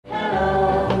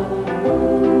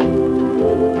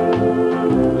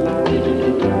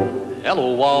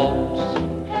Hello, walls.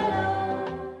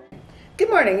 Good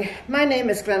morning. My name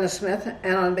is Glenna Smith,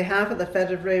 and on behalf of the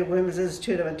Federated Women's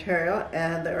Institute of Ontario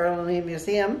and the Erland Lee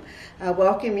Museum, I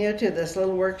welcome you to this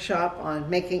little workshop on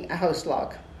making a house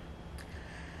log.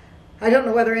 I don't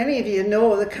know whether any of you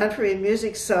know the country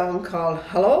music song called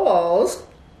Hello Walls.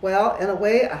 Well, in a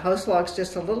way, a house log's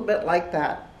just a little bit like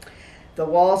that. The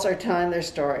walls are telling their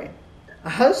story. A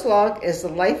house log is the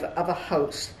life of a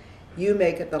house. You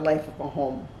make it the life of a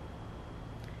home.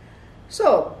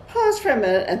 So, pause for a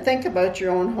minute and think about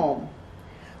your own home.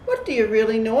 What do you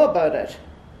really know about it?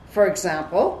 For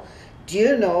example, do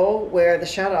you know where the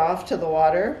shut-off to the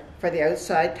water for the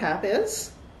outside tap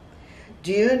is?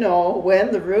 Do you know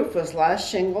when the roof was last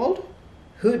shingled,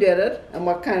 who did it, and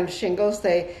what kind of shingles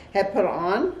they had put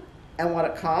on, and what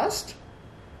it cost?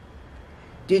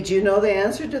 Did you know the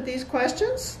answer to these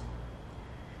questions?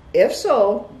 If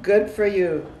so, good for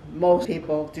you. Most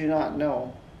people do not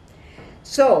know.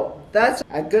 So, that's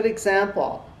a good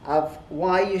example of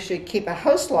why you should keep a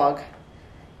house log.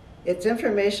 It's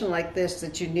information like this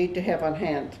that you need to have on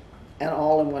hand and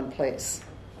all in one place.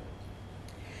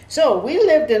 So, we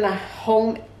lived in a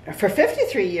home for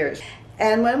 53 years.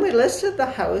 And when we listed the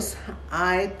house,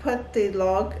 I put the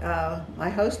log, my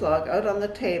house log, out on the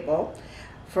table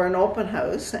for an open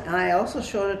house, and I also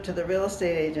showed it to the real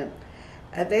estate agent.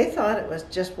 And they thought it was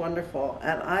just wonderful,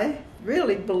 and I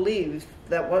really believe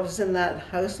that what was in that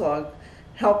house log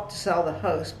helped to sell the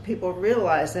house. People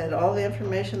realized they had all the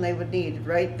information they would need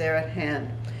right there at hand.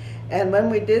 And when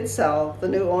we did sell, the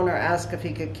new owner asked if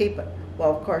he could keep it.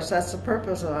 Well, of course, that's the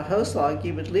purpose of a house log.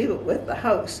 You would leave it with the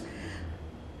house.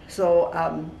 So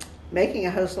making a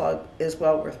house log is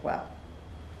well worthwhile.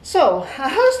 So a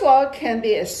house log can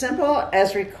be as simple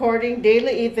as recording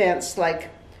daily events like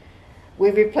we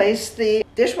replaced the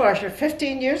dishwasher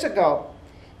 15 years ago.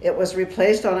 It was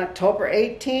replaced on October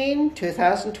 18,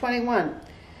 2021.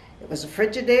 It was a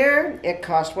Frigidaire. It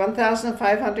cost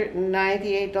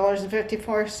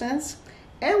 $1,598.54,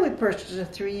 and we purchased a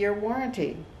 3-year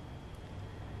warranty.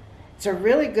 It's a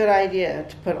really good idea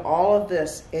to put all of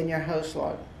this in your house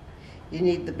log. You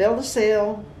need the bill of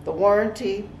sale, the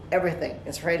warranty, everything.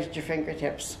 It's right at your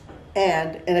fingertips.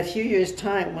 And in a few years'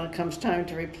 time, when it comes time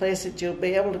to replace it, you'll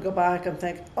be able to go back and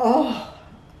think, oh,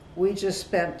 we just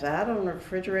spent that on a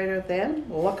refrigerator then?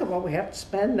 Look at what we have to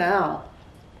spend now.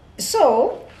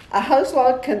 So, a house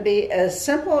log can be as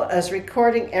simple as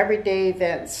recording everyday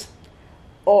events,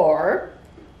 or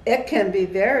it can be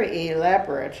very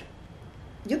elaborate.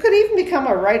 You could even become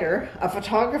a writer, a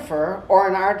photographer, or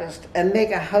an artist and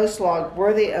make a house log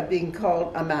worthy of being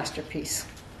called a masterpiece.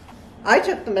 I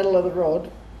took the middle of the road.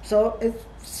 So it's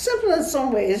simple in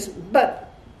some ways,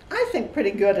 but I think pretty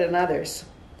good in others.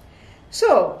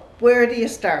 So where do you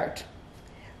start?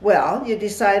 Well, you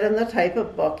decide on the type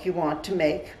of book you want to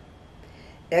make.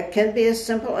 It can be as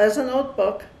simple as a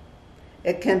notebook.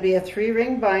 It can be a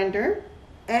 3-ring binder,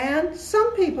 and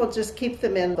some people just keep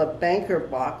them in the banker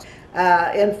box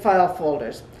in file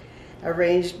folders,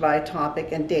 arranged by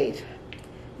topic and date.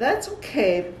 That's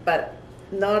okay, but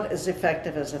not as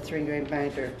effective as a 3-ring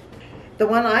binder. The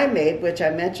one I made, which I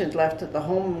mentioned left at the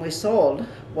home when we sold,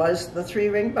 was the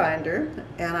 3-ring binder,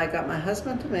 and I got my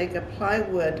husband to make a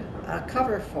plywood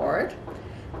cover for it,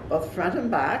 both front and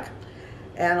back.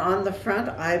 And on the front,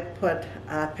 I put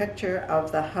a picture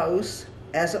of the house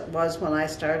as it was when I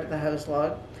started the house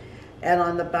log. And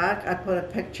on the back, I put a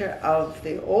picture of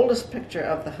the oldest picture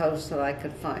of the house that I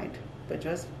could find, which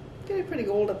was getting pretty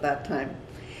old at that time.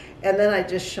 And then I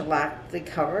just shellacked the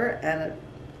cover, and it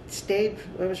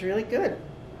was really good.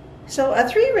 So a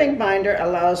 3-ring binder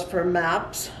allows for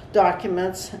maps,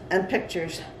 documents, and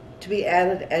pictures to be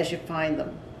added as you find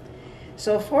them.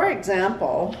 So for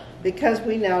example, because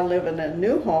we now live in a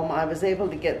new home, I was able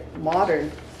to get modern,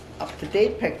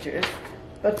 up-to-date pictures.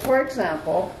 But for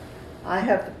example, I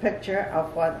have the picture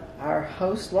of what our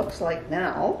house looks like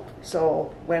now.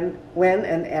 So when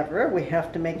and ever we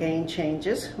have to make any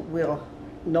changes, we'll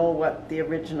know what the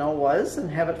original was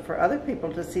and have it for other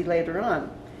people to see later on.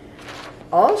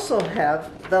 Also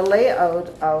have the layout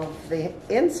of the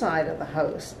inside of the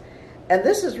house. And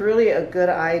this is really a good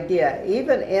idea.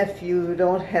 Even if you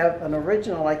don't have an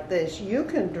original like this, you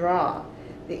can draw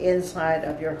the inside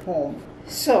of your home.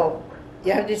 So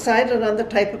you have decided on the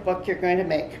type of book you're going to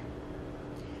make.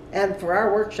 And for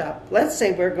our workshop, let's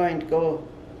say we're going to go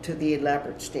to the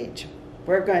elaborate stage.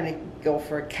 We're going to go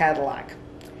for a Cadillac.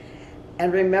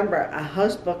 And remember, a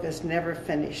house book is never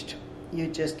finished. You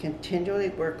just continually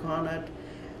work on it.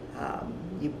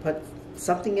 You put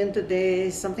something in today,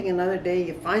 something another day,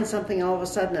 you find something all of a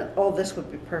sudden, and oh, this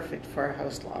would be perfect for a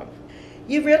house log.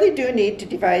 You really do need to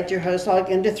divide your house log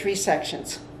into 3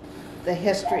 sections: the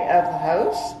history of the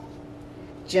house,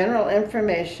 general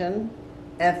information,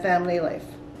 and family life.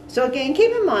 So again,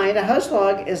 keep in mind, a house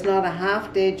log is not a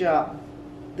half-day job.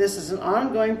 This is an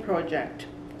ongoing project,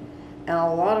 and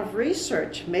a lot of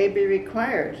research may be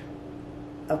required.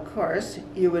 Of course,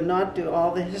 you would not do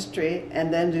all the history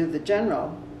and then do the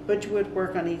general, but you would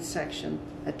work on each section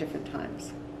at different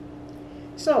times.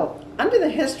 So, under the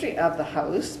history of the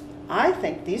house, I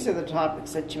think these are the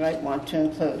topics that you might want to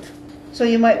include. So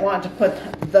you might want to put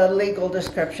the legal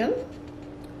description,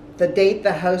 the date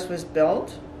the house was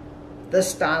built, the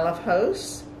style of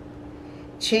house,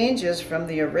 changes from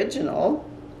the original,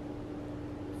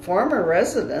 former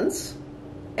residents,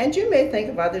 and you may think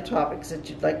of other topics that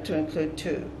you'd like to include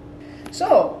too.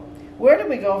 So, where do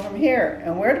we go from here,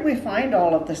 and where do we find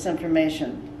all of this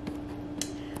information?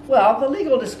 Well, the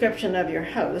legal description of your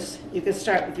house, you can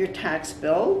start with your tax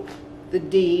bill, the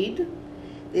deed,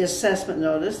 the assessment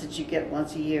notice that you get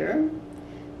once a year.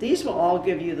 These will all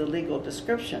give you the legal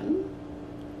description.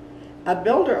 A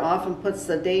builder often puts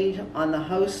the date on the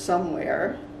house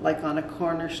somewhere, like on a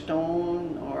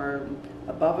cornerstone or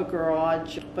above a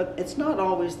garage, but it's not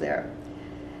always there.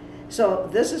 So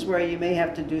this is where you may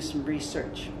have to do some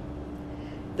research.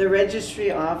 The registry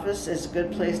office is a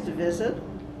good place to visit,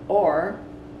 or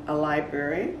a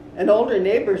library. An older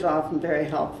neighbor is often very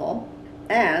helpful.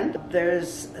 And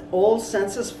there's old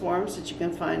census forms that you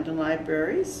can find in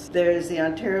libraries. There's the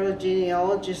Ontario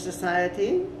Genealogy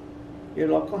Society, your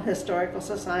local historical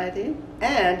society.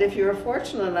 And if you're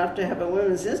fortunate enough to have a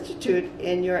Women's Institute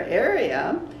in your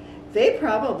area, they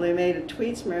probably made a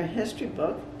Tweedsmuir history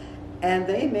book, and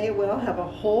they may well have a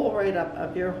whole write-up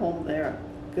of your home there.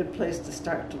 Good place to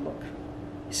start to look.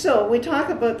 So we talk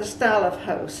about the style of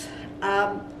house.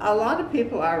 A lot of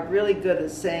people are really good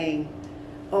at saying,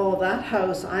 oh, that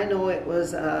house, I know it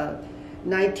was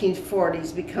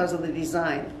 1940s because of the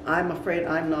design. I'm afraid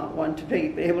I'm not one to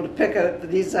be able to pick out the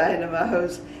design of a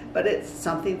house, but it's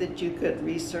something that you could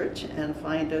research and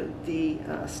find out the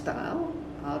style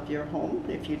of your home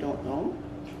if you don't know.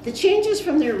 The changes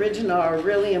from the original are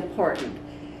really important.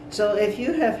 So if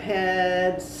you have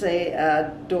had, say,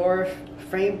 a door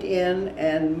framed in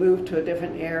and moved to a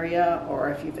different area, or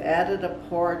if you've added a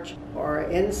porch, or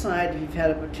inside if you've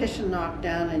had a partition knocked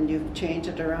down and you've changed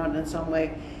it around in some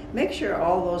way, make sure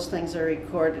all those things are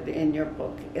recorded in your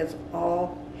book. It's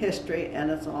all history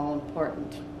and it's all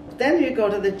important. Then you go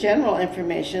to the general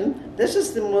information. This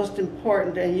is the most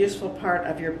important and useful part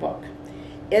of your book.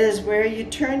 It is where you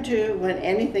turn to when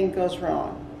anything goes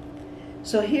wrong.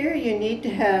 So here you need to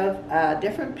have a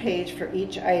different page for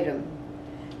each item.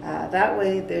 That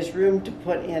way there's room to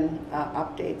put in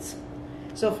updates.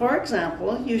 So for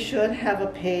example, you should have a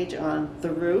page on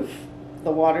the roof,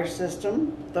 the water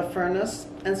system, the furnace,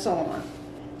 and so on.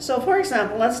 So for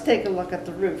example, let's take a look at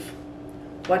the roof.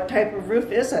 What type of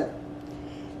roof is it?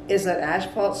 Is it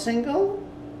asphalt shingle?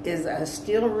 Is it a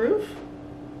steel roof?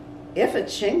 If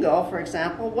it's shingle, for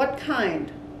example, what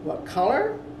kind? What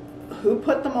color? Who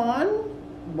put them on?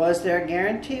 Was there a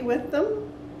guarantee with them?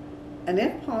 And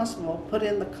if possible, put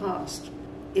in the cost.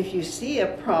 If you see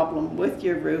a problem with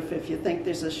your roof, if you think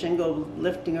there's a shingle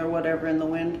lifting or whatever in the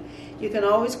wind, you can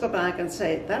always go back and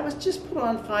say, that was just put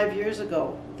on 5 years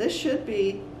ago. This should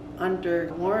be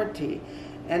under warranty.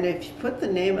 And if you put the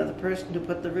name of the person who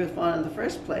put the roof on in the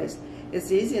first place,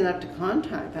 it's easy enough to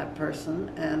contact that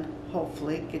person and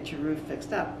hopefully get your roof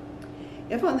fixed up.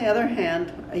 If on the other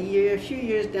hand, a few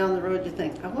years down the road you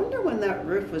think, I wonder when that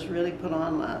roof was really put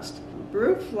on last.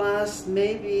 Roof lasts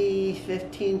maybe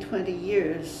 15, 20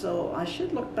 years, so I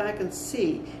should look back and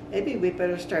see. Maybe we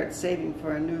better start saving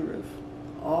for a new roof.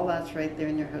 All that's right there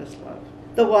in your house log.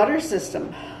 The water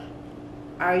system.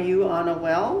 Are you on a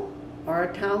well or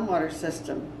a town water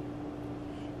system?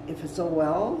 If it's a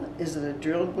well, is it a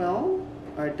drilled well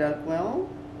or a dug well?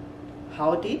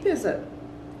 How deep is it?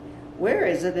 Where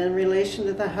is it in relation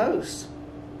to the house?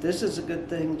 This is a good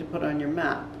thing to put on your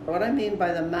map. What I mean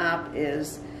by the map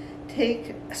is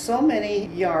take so many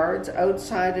yards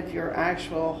outside of your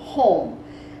actual home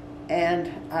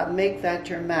and make that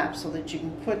your map so that you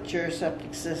can put your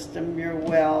septic system, your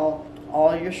well,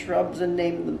 all your shrubs and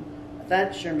name them.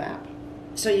 That's your map.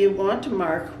 So you want to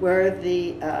mark where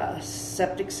the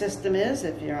septic system is,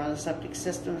 if you're on a septic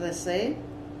system, as I say.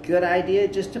 Good idea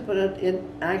just to put it in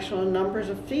actual numbers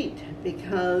of feet,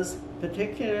 because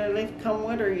particularly come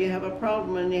winter you have a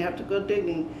problem and you have to go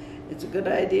digging. It's a good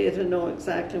idea to know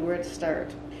exactly where to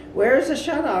start. Where is the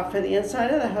shutoff for the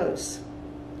inside of the house?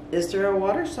 Is there a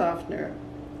water softener?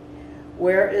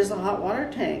 Where is the hot water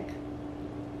tank?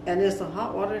 And is the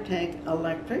hot water tank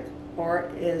electric or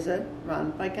is it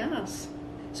run by gas?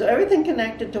 So everything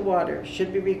connected to water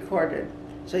should be recorded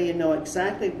so you know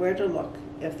exactly where to look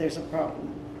if there's a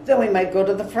problem. Then we might go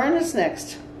to the furnace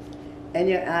next, and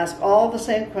you ask all the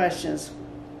same questions: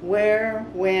 where,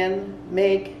 when,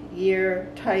 make, year,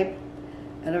 type.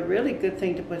 And a really good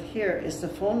thing to put here is the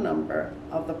phone number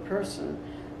of the person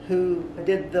who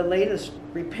did the latest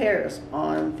repairs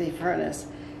on the furnace.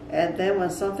 And then when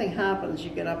something happens,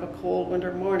 you get up a cold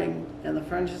winter morning and the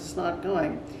furnace is not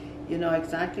going, you know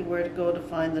exactly where to go to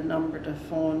find the number to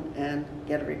phone and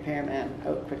get a repairman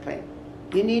out quickly.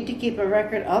 You need to keep a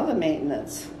record of the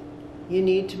maintenance. You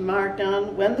need to mark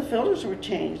down when the filters were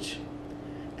changed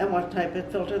and what type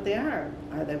of filter they are.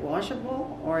 Are they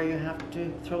washable, or you have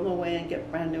to throw them away and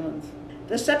get brand new ones?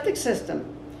 The septic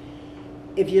system.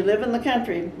 If you live in the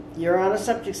country, you're on a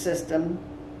septic system.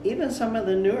 Even some of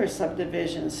the newer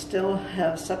subdivisions still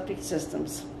have septic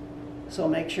systems. So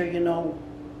make sure you know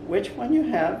which one you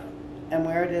have and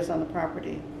where it is on the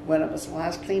property, when it was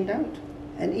last cleaned out.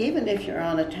 And even if you're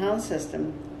on a town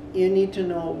system, you need to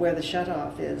know where the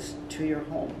shutoff is to your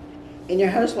home. In your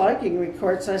house log, you can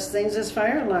record such things as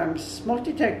fire alarms, smoke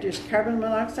detectors, carbon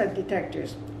monoxide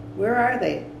detectors. Where are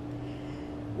they?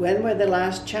 When were they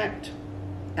last checked?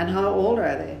 And how old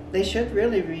are they? They should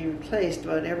really be replaced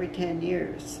about every 10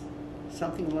 years,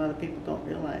 something a lot of people don't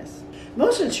realize.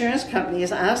 Most insurance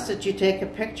companies ask that you take a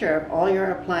picture of all your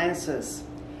appliances.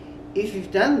 If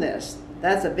you've done this,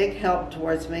 that's a big help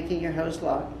towards making your house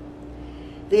log.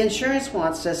 The insurance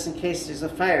wants this in case there's a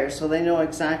fire, so they know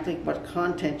exactly what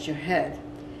content you had.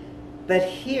 But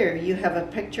here you have a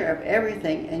picture of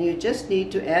everything, and you just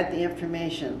need to add the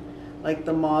information, like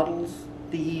the models,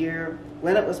 the year,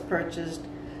 when it was purchased,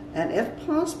 and if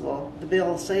possible, the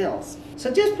bill of sales.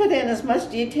 So just put in as much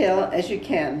detail as you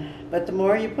can, but the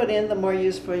more you put in, the more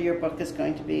useful your book is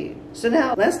going to be. So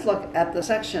now let's look at the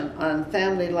section on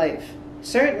family life.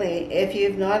 Certainly, if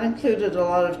you've not included a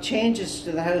lot of changes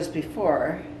to the house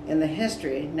before in the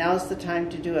history, now's the time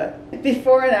to do it.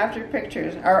 Before and after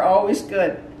pictures are always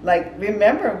good. Like,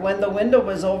 remember when the window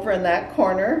was over in that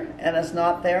corner and it's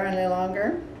not there any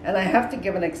longer? And I have to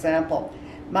give an example.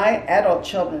 My adult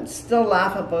children still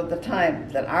laugh about the time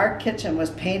that our kitchen was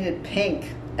painted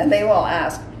pink, and they will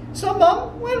ask, "So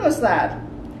Mom, when was that?"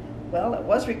 Well, it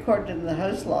was recorded in the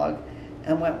house log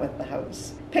and went with the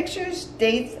house. Pictures,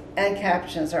 dates, and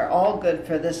captions are all good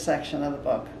for this section of the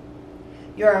book.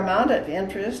 Your amount of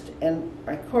interest in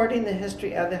recording the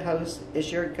history of the house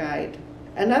is your guide.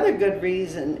 Another good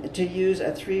reason to use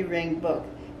a 3-ring book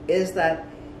is that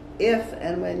if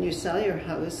and when you sell your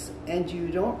house and you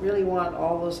don't really want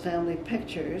all those family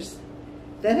pictures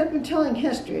that have been telling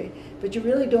history, but you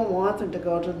really don't want them to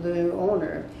go to the new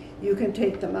owner, you can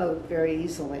take them out very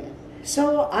easily.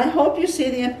 So I hope you see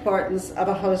the importance of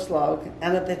a house log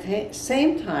and at the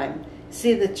same time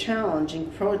see the challenging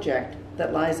project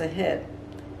that lies ahead.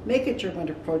 Make it your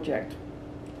winter project.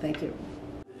 Thank you.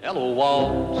 Hello,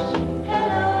 walls. Hello,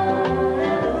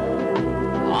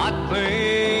 hello. I think